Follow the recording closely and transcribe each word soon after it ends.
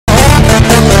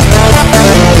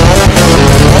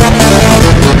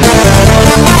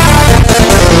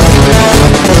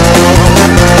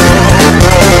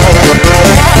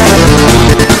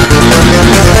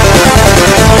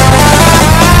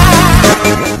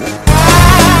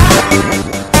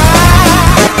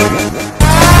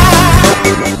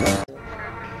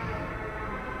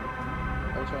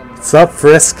Sup,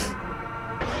 Frisk?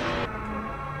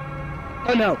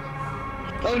 Oh no.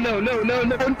 Oh no, no, no,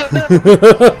 no, no, no.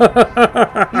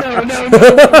 No.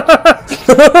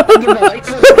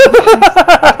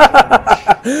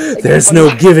 There's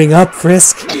no giving up,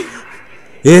 Frisk.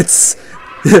 It's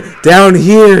down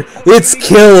here. It's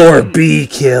kill or be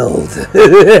killed.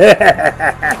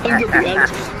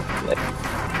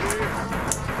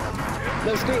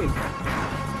 No screen.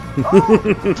 You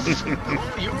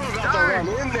got the run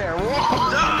in there.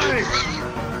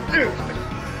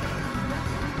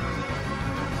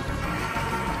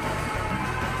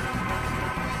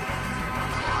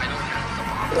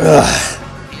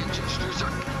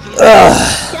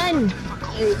 Done.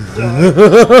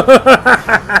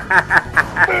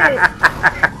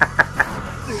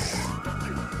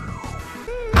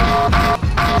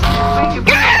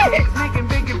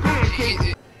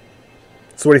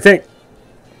 So what do you think?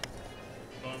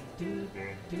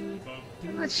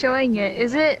 What's showing it?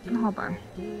 Is it? Hold on.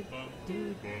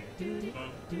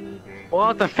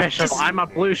 Well, it's official. I'm a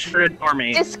blue shirted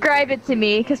normie. Describe it to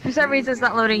me, because for some reason it's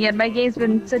not loading yet. My game's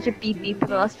been such a beep beep for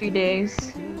the last few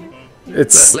days.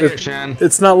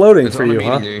 It's not loading for you,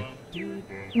 huh?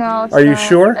 No, it's Are you not.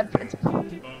 sure?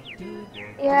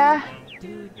 Yeah.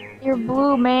 You're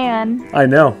blue man. I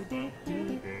know.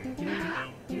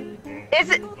 Is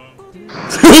it?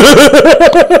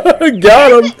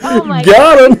 Got him! Oh my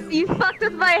Got God. him! You fucked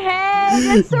with my head!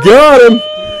 That's so Got him! mean.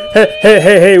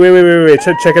 Hey, wait.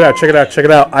 Check it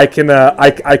out. I can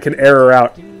error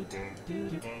out.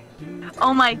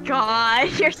 Oh my God,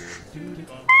 you're...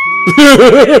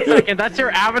 Wait a second, that's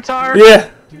your avatar? Yeah.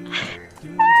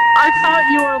 I thought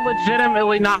you were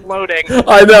legitimately not loading.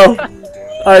 I know.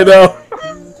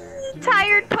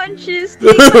 Tired punches.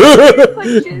 Tired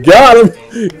punches.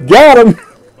 Got him!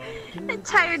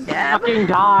 Tired dab. Fucking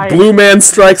die. Blue man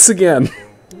strikes again.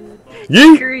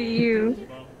 Yeet! Screw you.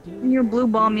 You blue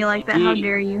ball me like that, how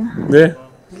dare you. Yeah,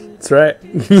 that's right.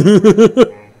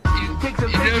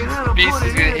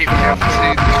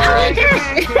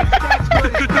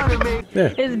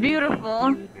 Yeah. It's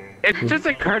beautiful. It just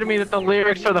occurred to me that the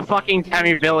lyrics for the fucking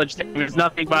Tammy Village thing is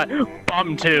nothing but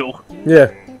Bum 2.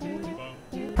 Yeah.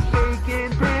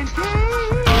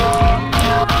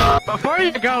 Before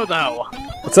you go, though.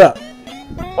 What's up?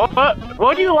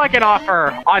 What do you like an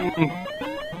offer on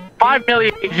 5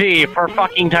 million G for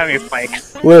fucking Tammy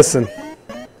Flakes? Listen.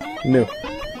 New.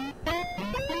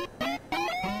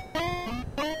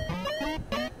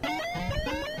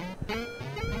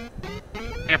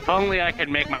 If only I could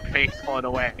make my face float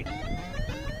away.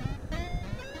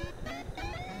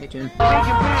 Hey, Jim.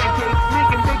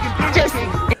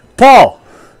 Paul!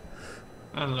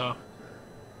 Hello.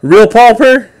 Real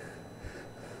PaulPER?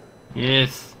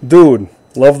 Yes. Dude,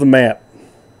 love the map.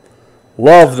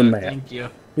 Love the map. Thank you.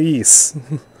 Peace.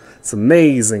 It's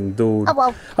amazing, dude. Oh,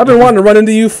 well. I've been wanting to run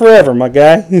into you forever, my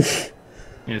guy.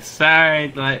 It's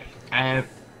sorry, like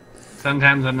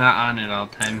sometimes I'm not on it all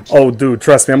the time. Oh, dude,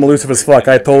 trust me, I'm elusive as fuck.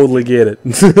 I totally get it.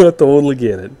 I totally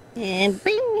get it. And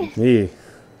bing. Yeah.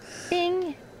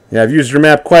 Bing. Yeah, I've used your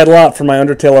map quite a lot for my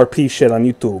Undertale RP shit on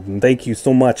YouTube, and thank you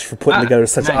so much for putting together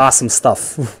such nice. awesome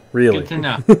stuff. Really. Good to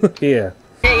know. Yeah.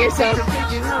 Get yourself.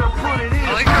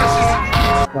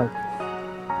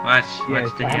 Watch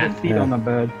the hand. Feet on the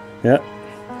bed. Yeah.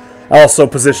 I also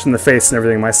position the face and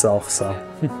everything myself, so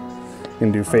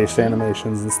can do face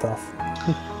animations and stuff.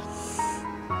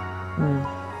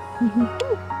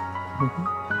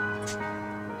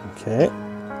 Okay.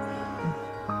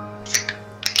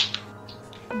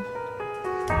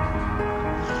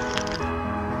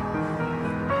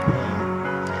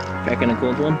 Back in a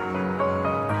cold one.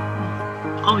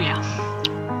 Oh, yeah.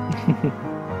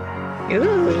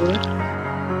 Ooh.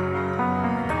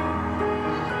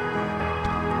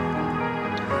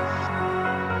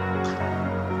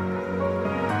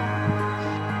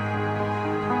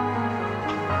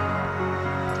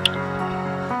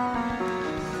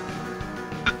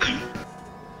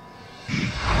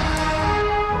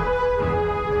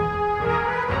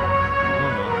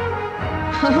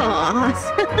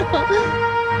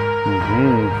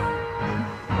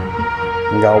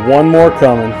 We got one more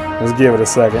coming. Let's give it a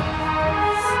second.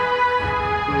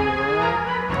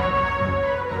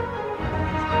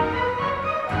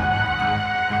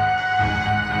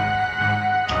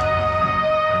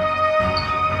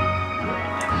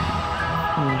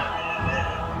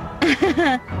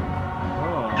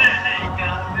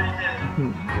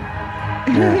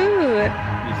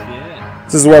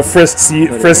 This is what Frisk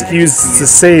used to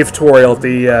save tutorial at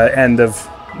the end of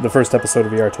the first episode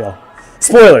of VRtale.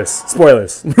 Spoilers!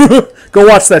 Spoilers! Go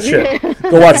watch that shit.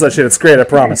 Go watch that shit. It's great, I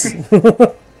promise.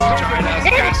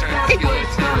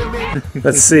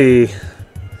 Let's see.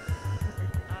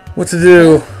 What to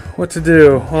do? What to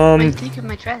do? What do you think of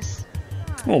my dress?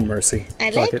 Oh mercy. I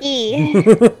Fuck like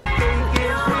it.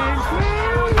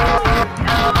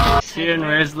 Sharon,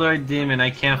 where's Lord Demon? I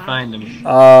can't find him. Wait.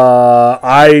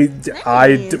 I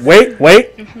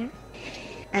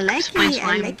like it.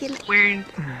 I like it. Wearing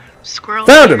squirrel.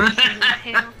 Found him.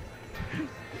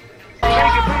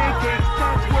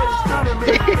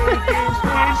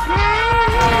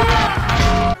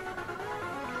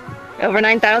 Over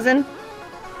 9,000?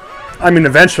 I mean,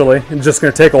 eventually. It's just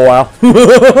gonna take a while. It's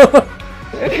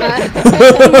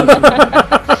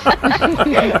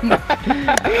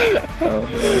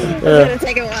gonna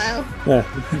take a while. Yeah.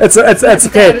 It's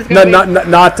okay.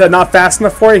 Not fast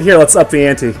enough for you. Here, let's up the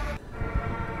ante.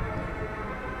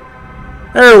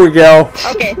 There we go.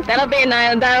 Okay, that'll be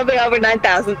over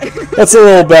 9,000. That's a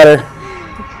little better.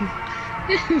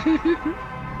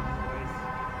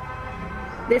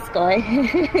 This guy.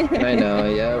 I know,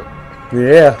 yeah.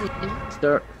 Yeah.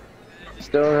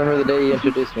 Still remember the day you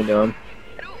introduced me to him.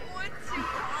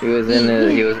 He was in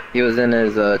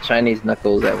his Chinese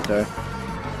Knuckles avatar.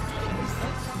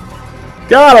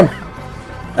 Got him.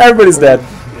 Everybody's dead.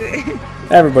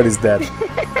 Everybody's dead.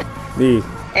 Me.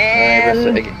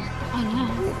 And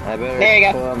I there you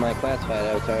better go. pull out my classified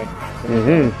avatar.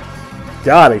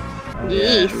 Got it.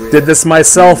 Yes. Did this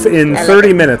myself in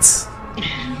 30 minutes.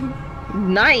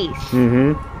 Nice.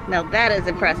 Now that is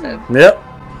impressive. Yep.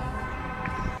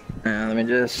 Let me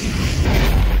just.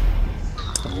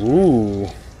 Ooh.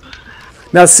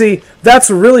 Now see, that's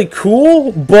really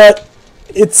cool, but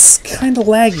it's kind of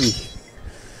laggy.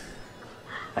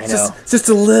 I know. Just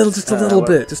a little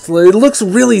bit. It looks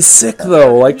really sick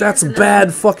though. Like that's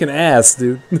bad fucking ass,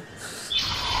 dude.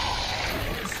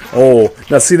 Oh,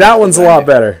 now see that one's a lot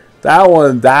better. That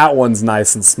one's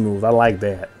nice and smooth. I like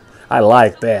that. I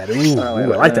like that. Ooh, I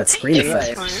like that screen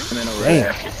effect.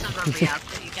 Damn.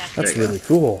 That's really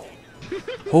cool.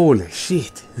 Holy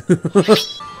shit.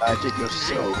 I did your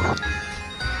show.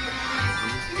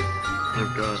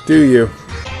 Do you?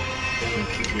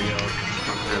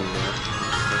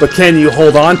 But can you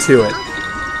hold on to it?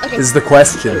 Is the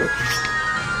question.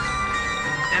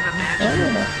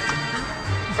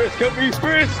 Frisk, help me,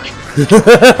 Frisk!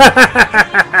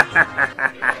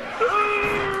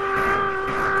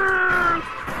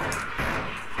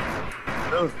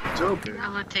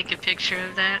 I'm gonna take a picture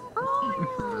of that.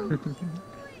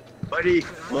 Buddy,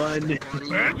 one.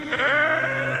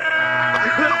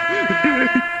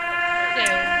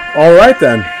 All right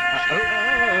then.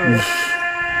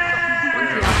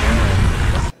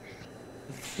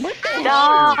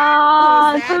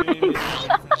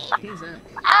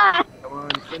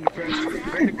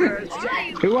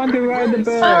 Who wants to ride the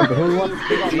bird? Who wants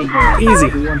to ride the bird? Easy.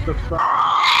 Who wants to fly?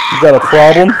 You got a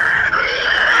problem?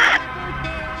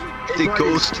 The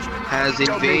ghost has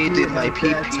invaded my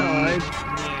PP.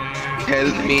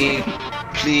 Help me,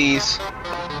 please.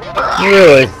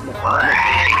 Really?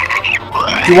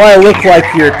 Do I look like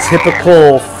your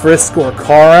typical Frisk or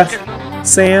Chara,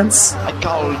 Sans? I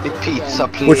call the pizza,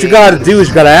 please. What you gotta do is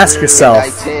you gotta ask yourself, I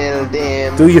tell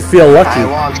them do you feel lucky? I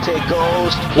want a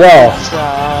ghost Well,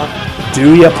 pizza.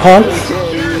 do you, punk?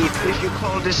 If you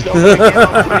call this number again,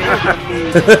 I'll play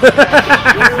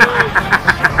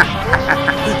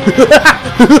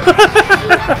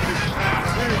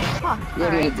You're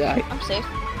gonna die. I'm safe.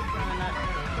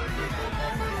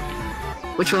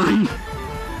 Which one?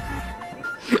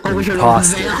 Oh, which one?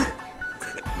 Imposter.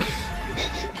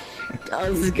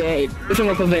 Oh, this is great. Which one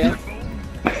will prevail?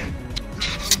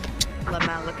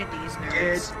 Lamau, look at these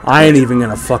nerds. I ain't even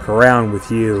gonna fuck around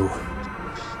with you.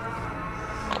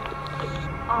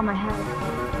 Oh, my head.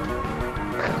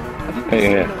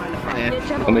 Hey,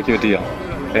 I'll make you a deal.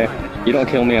 Okay? You don't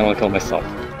kill me, I won't kill myself.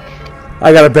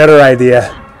 I got a better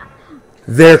idea.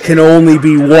 There can only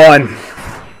be one.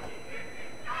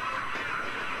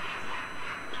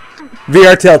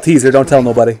 VRtale teaser, don't tell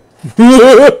nobody.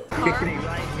 What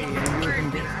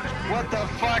the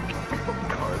fuck?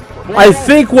 I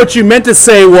think what you meant to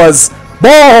say was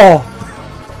ball.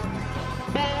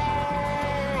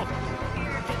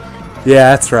 Yeah,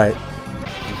 that's right.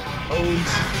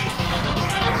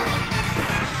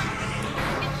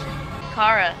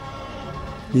 Chara,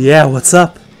 Yeah, what's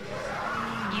up?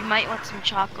 you might want some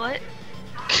chocolate.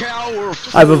 Cower.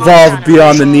 I've evolved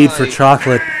beyond the need for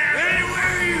chocolate.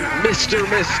 Mr.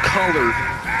 Miscolored.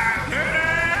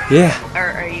 Yeah.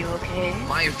 Are you okay?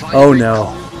 Oh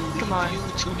no. Come on.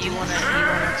 You wanna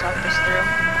talk this through?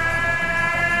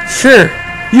 Sure.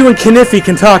 You and Kniffy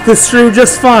can talk this through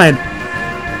just fine.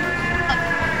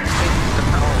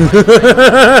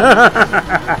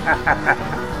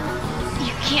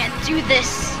 You can't do do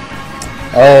this.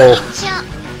 Oh,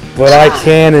 but I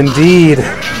can indeed.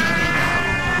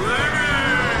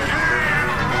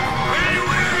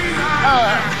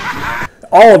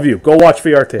 All of you, go watch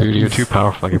VRtale. Dude, you're too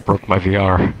powerful. Like it broke my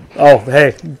VR. Oh,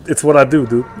 hey, it's what I do,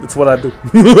 dude. It's what I do.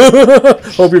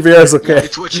 Hope your VR is okay.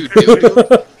 It's what you do.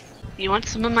 You want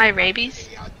some of my rabies?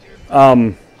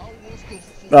 Oh,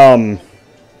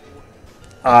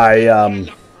 hey,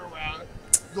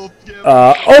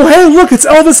 look, it's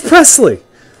Elvis Presley.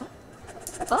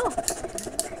 Oh.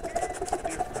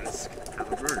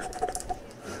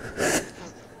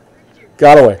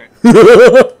 Got away.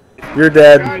 You're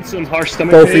dead.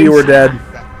 Both of you are dead.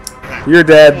 You're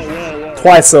dead.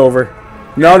 Twice over.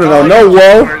 No, no, no, no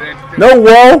whoa. No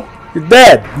whoa. You're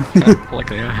dead.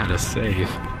 Luckily I had a save.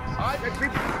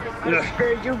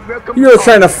 You're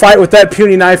trying to fight with that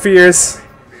puny knife of yours.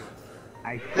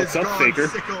 What's up, Faker?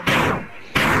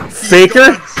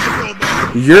 Faker?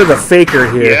 You're the faker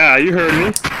here. Yeah, you heard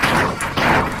me.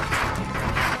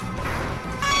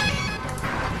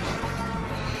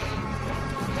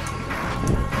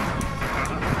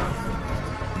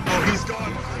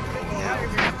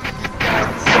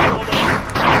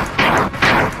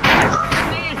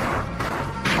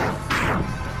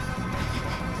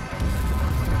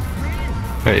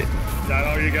 Wait. Is that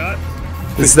all you got?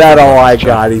 Is that all I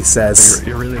got, he says.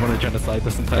 You really want to genocide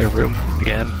this entire room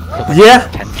again? For the Yeah.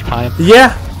 10th time?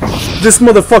 Yeah. This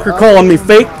motherfucker calling me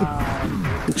fake.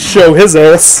 Show his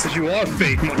ass. You are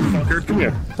fake, motherfucker. Come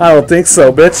here. I don't think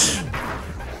so, bitch.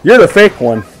 You're the fake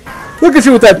one. Look at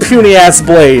you with that puny ass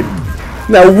blade.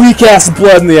 That weak ass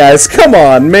blood in the eyes. Come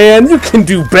on, man. You can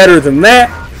do better than that.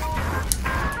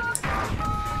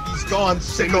 He's gone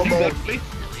sicko mode.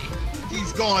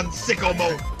 He's gone sicko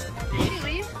mode. Did he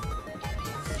leave?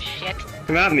 Shit.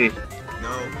 Come at me.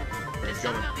 No. He's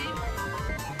coming.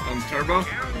 Turbo?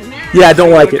 Yeah, I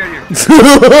don't like it.